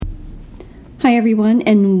Hi, everyone,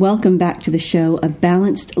 and welcome back to the show, A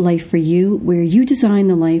Balanced Life for You, where you design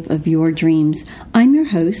the life of your dreams. I'm your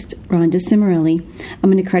host, Rhonda Cimarelli.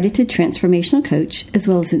 I'm an accredited transformational coach as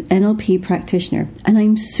well as an NLP practitioner, and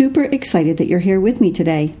I'm super excited that you're here with me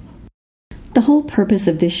today. The whole purpose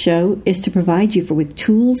of this show is to provide you with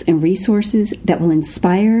tools and resources that will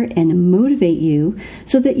inspire and motivate you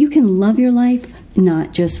so that you can love your life,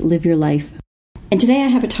 not just live your life. And today I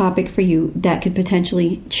have a topic for you that could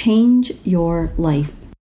potentially change your life.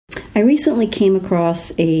 I recently came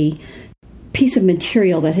across a piece of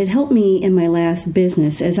material that had helped me in my last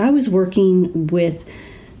business as I was working with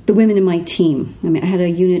the women in my team. I had a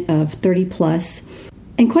unit of 30 plus,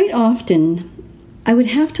 and quite often I would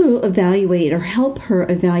have to evaluate or help her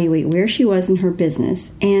evaluate where she was in her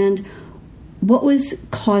business and what was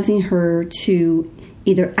causing her to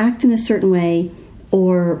either act in a certain way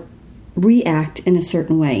or react in a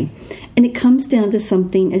certain way. And it comes down to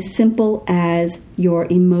something as simple as your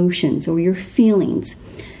emotions or your feelings.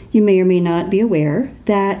 You may or may not be aware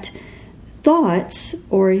that thoughts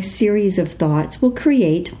or a series of thoughts will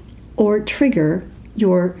create or trigger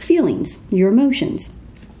your feelings, your emotions.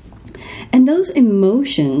 And those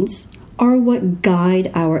emotions are what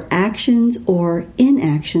guide our actions or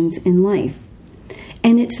inactions in life.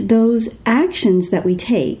 And it's those actions that we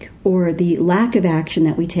take, or the lack of action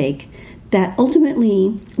that we take, that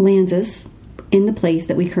ultimately lands us in the place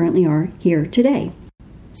that we currently are here today.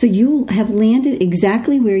 So you have landed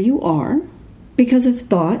exactly where you are because of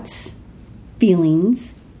thoughts,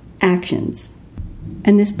 feelings, actions.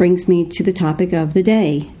 And this brings me to the topic of the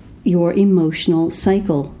day, your emotional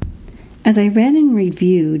cycle. As I read and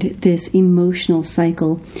reviewed this emotional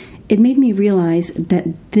cycle, it made me realize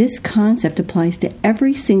that this concept applies to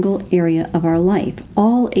every single area of our life,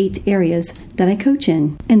 all 8 areas that I coach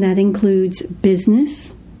in. And that includes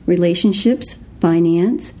business, relationships,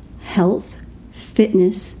 finance, health,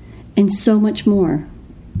 fitness, and so much more.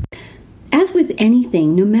 As with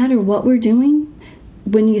anything, no matter what we're doing,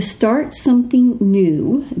 when you start something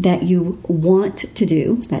new that you want to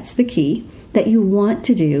do, that's the key, that you want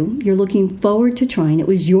to do, you're looking forward to trying, it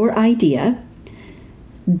was your idea,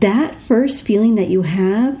 that first feeling that you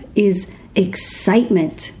have is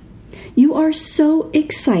excitement. You are so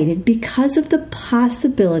excited because of the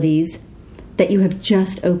possibilities that you have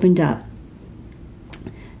just opened up.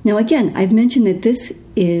 Now again, I've mentioned that this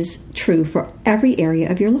is true for every area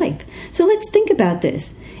of your life. So let's think about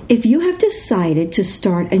this. If you have decided to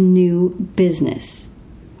start a new business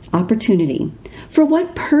opportunity, for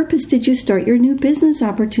what purpose did you start your new business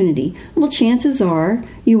opportunity? Well, chances are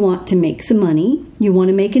you want to make some money, you want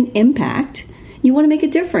to make an impact, you want to make a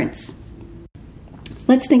difference.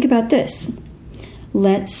 Let's think about this.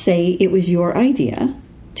 Let's say it was your idea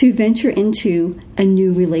to venture into a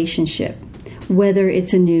new relationship, whether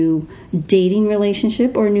it's a new dating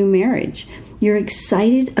relationship or a new marriage. You're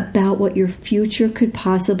excited about what your future could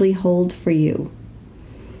possibly hold for you.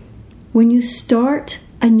 When you start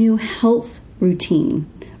a new health routine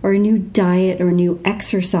or a new diet or a new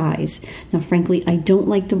exercise. Now, frankly, I don't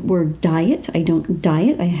like the word diet. I don't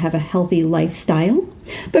diet. I have a healthy lifestyle.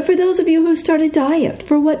 But for those of you who start a diet,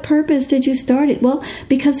 for what purpose did you start it? Well,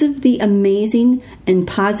 because of the amazing and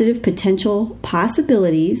positive potential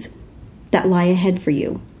possibilities that lie ahead for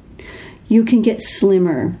you. You can get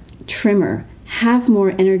slimmer, trimmer, have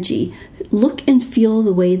more energy, look and feel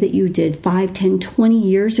the way that you did 5, 10, 20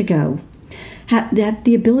 years ago. Have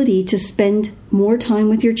the ability to spend more time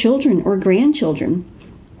with your children or grandchildren.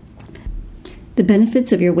 The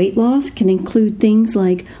benefits of your weight loss can include things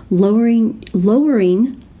like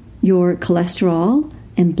lowering your cholesterol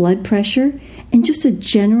and blood pressure and just a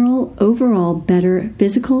general overall better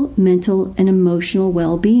physical, mental, and emotional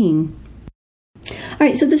well-being. All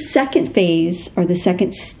right, so the second phase or the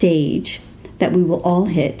second stage that we will all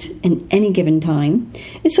hit in any given time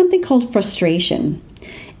is something called frustration.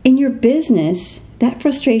 In your business, that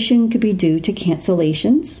frustration could be due to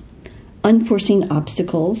cancellations, unforeseen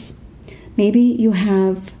obstacles. Maybe you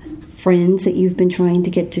have friends that you've been trying to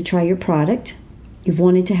get to try your product. You've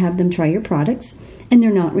wanted to have them try your products, and they're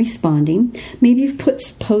not responding. Maybe you've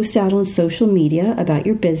put posts out on social media about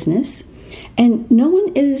your business, and no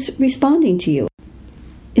one is responding to you.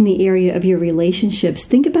 In the area of your relationships,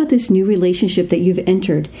 think about this new relationship that you've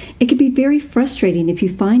entered. It can be very frustrating if you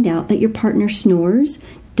find out that your partner snores,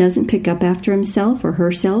 doesn't pick up after himself or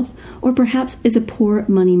herself, or perhaps is a poor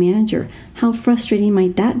money manager. How frustrating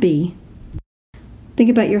might that be? Think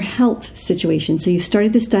about your health situation. So you've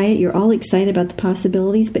started this diet, you're all excited about the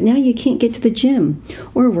possibilities, but now you can't get to the gym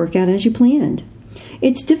or work out as you planned.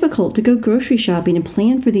 It's difficult to go grocery shopping and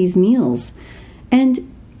plan for these meals.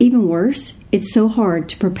 And Even worse, it's so hard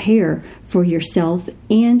to prepare for yourself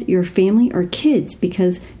and your family or kids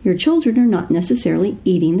because your children are not necessarily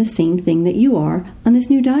eating the same thing that you are on this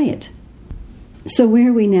new diet. So where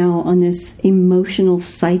are we now on this emotional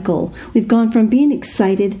cycle? We've gone from being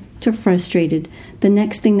excited to frustrated. The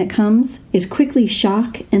next thing that comes is quickly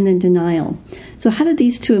shock and then denial. So how do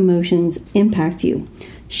these two emotions impact you?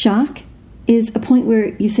 Shock is a point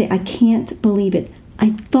where you say, I can't believe it. I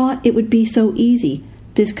thought it would be so easy.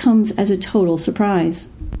 This comes as a total surprise.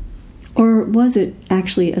 Or was it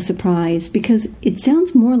actually a surprise? Because it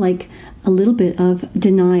sounds more like a little bit of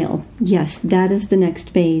denial. Yes, that is the next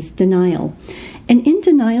phase, denial. And in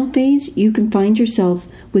denial phase, you can find yourself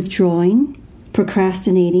withdrawing,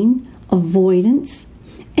 procrastinating, avoidance,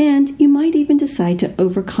 and you might even decide to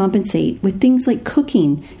overcompensate with things like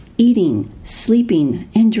cooking, eating, sleeping,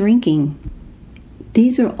 and drinking.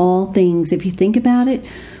 These are all things, if you think about it,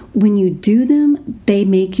 when you do them, they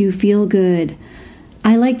make you feel good.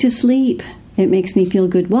 I like to sleep. It makes me feel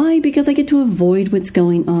good. Why? Because I get to avoid what's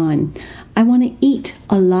going on. I want to eat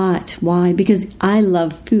a lot. Why? Because I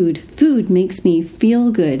love food. Food makes me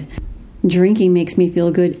feel good. Drinking makes me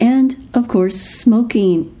feel good. And, of course,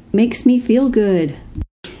 smoking makes me feel good.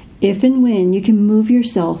 If and when you can move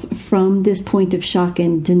yourself from this point of shock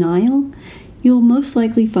and denial, you'll most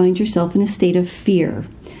likely find yourself in a state of fear.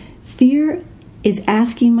 Fear is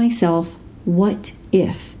asking myself, what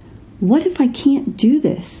if? What if I can't do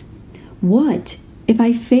this? What if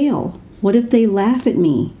I fail? What if they laugh at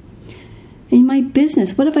me? In my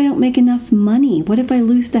business, what if I don't make enough money? What if I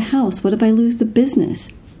lose the house? What if I lose the business?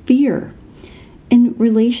 Fear. In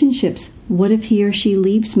relationships, what if he or she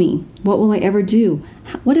leaves me? What will I ever do?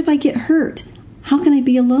 What if I get hurt? How can I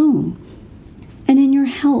be alone? And in your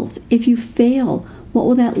health, if you fail, what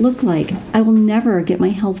will that look like? I will never get my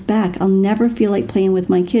health back. I'll never feel like playing with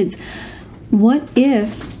my kids. What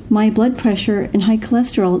if my blood pressure and high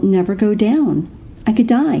cholesterol never go down? I could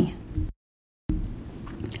die.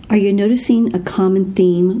 Are you noticing a common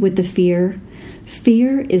theme with the fear?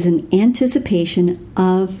 Fear is an anticipation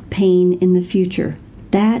of pain in the future.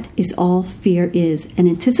 That is all fear is, an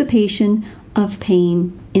anticipation of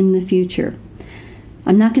pain in the future.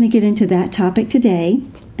 I'm not going to get into that topic today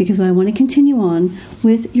because I want to continue on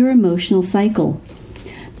with your emotional cycle.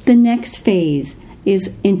 The next phase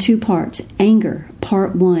is in two parts. Anger,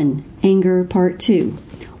 part 1. Anger, part 2.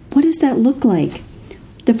 What does that look like?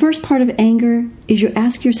 The first part of anger is you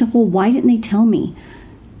ask yourself, well, why didn't they tell me?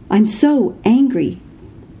 I'm so angry.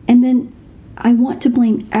 And then I want to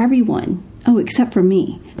blame everyone, except for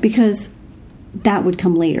me, because that would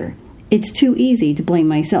come later. It's too easy to blame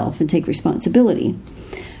myself and take responsibility.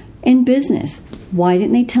 In business, why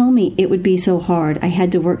didn't they tell me it would be so hard? I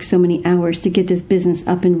had to work so many hours to get this business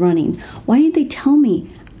up and running. Why didn't they tell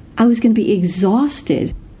me I was going to be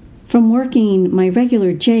exhausted from working my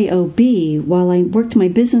regular job while I worked my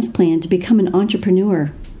business plan to become an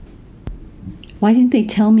entrepreneur? Why didn't they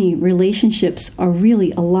tell me relationships are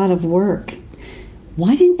really a lot of work?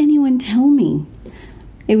 Why didn't anyone tell me?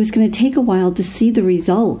 It was going to take a while to see the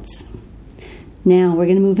results. Now we're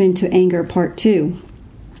going to move into anger part 2.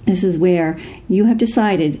 This is where you have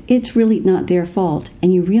decided it's really not their fault,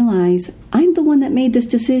 and you realize, I'm the one that made this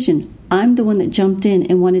decision. I'm the one that jumped in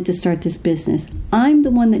and wanted to start this business. I'm the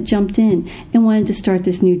one that jumped in and wanted to start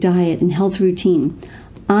this new diet and health routine.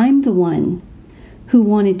 I'm the one who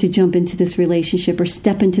wanted to jump into this relationship or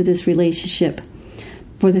step into this relationship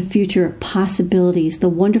for the future possibilities, the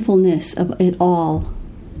wonderfulness of it all.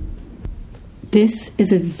 This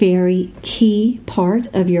is a very key part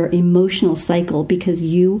of your emotional cycle because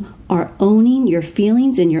you are owning your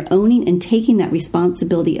feelings and you're owning and taking that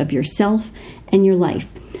responsibility of yourself and your life.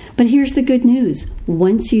 But here's the good news.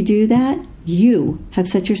 Once you do that, you have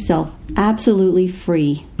set yourself absolutely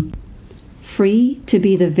free. Free to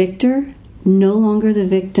be the victor, no longer the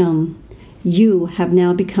victim. You have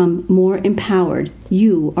now become more empowered.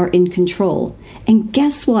 You are in control. And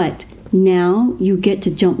guess what? Now you get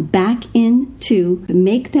to jump back in to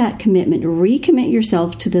make that commitment, recommit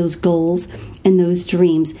yourself to those goals and those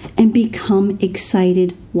dreams, and become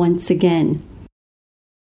excited once again.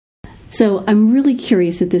 So I'm really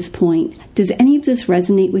curious at this point, does any of this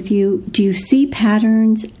resonate with you? Do you see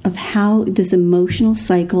patterns of how this emotional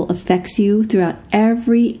cycle affects you throughout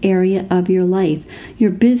every area of your life?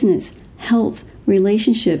 Your business, health,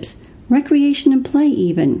 relationships, recreation and play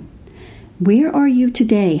even. Where are you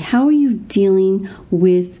today? How are you dealing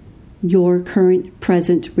with your current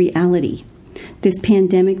present reality? This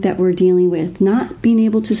pandemic that we're dealing with, not being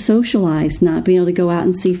able to socialize, not being able to go out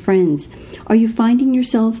and see friends. Are you finding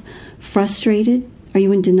yourself frustrated? Are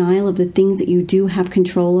you in denial of the things that you do have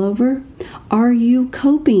control over? Are you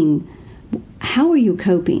coping? How are you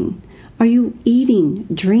coping? Are you eating,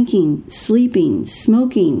 drinking, sleeping,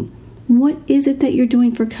 smoking? What is it that you're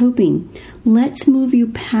doing for coping? Let's move you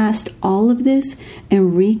past all of this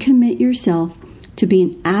and recommit yourself to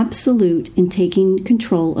being absolute in taking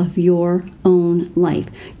control of your own life.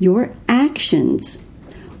 Your actions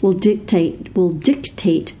will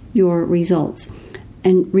dictate your results.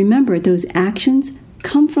 And remember, those actions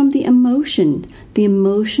come from the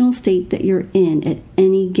emotional state that you're in at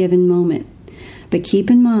any given moment. But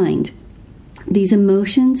keep in mind, these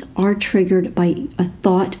emotions are triggered by a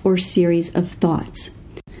thought or series of thoughts.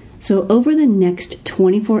 So over the next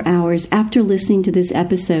 24 hours after listening to this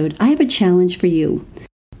episode, I have a challenge for you.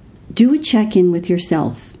 Do a check-in with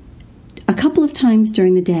yourself. A couple of times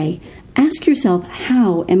during the day, ask yourself,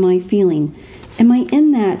 how am I feeling? Am I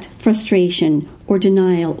in that frustration or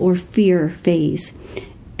denial or fear phase?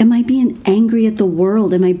 Am I being angry at the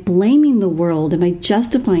world? Am I blaming the world? Am I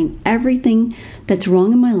justifying everything that's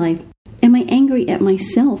wrong in my life? Am I angry at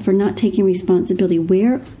myself for not taking responsibility?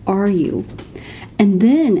 Where are you? And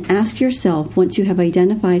then ask yourself, once you have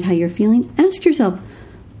identified how you're feeling, ask yourself,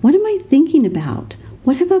 what am I thinking about?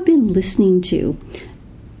 What have I been listening to?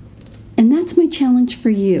 And that's my challenge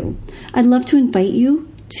for you. I'd love to invite you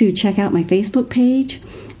to check out my Facebook page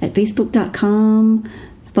at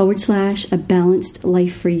facebook.com/A Balanced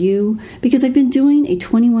Life for You, because I've been doing a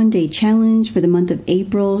 21-day challenge for the month of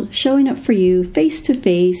April, showing up for you face to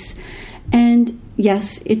face. And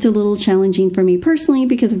yes, it's a little challenging for me personally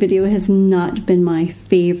because video has not been my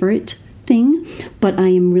favorite thing, but I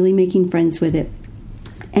am really making friends with it.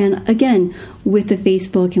 And again, with the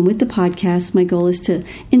Facebook and with the podcast, my goal is to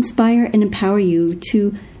inspire and empower you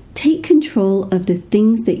to take control of the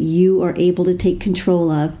things that you are able to take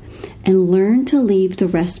control of and learn to leave the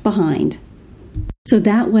rest behind. So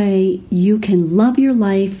that way you can love your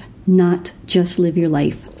life, not just live your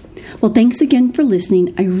life. Well, thanks again for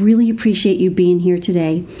listening. I really appreciate you being here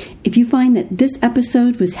today. If you find that this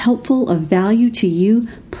episode was helpful, of value to you,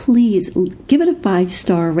 please give it a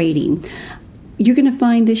 5-star rating. You're going to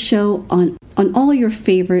find this show on all your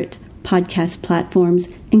favorite podcast platforms,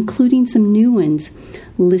 including some new ones.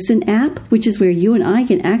 Listen app, which is where you and I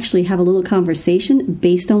can actually have a little conversation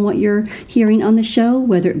based on what you're hearing on the show,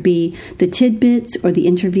 whether it be the tidbits or the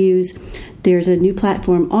interviews. There's a new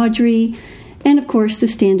platform, Audrey. And of course, the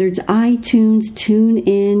standards, iTunes,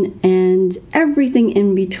 TuneIn, and everything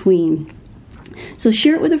in between. So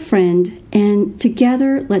share it with a friend, and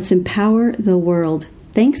together, let's empower the world.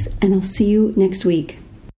 Thanks, and I'll see you next week.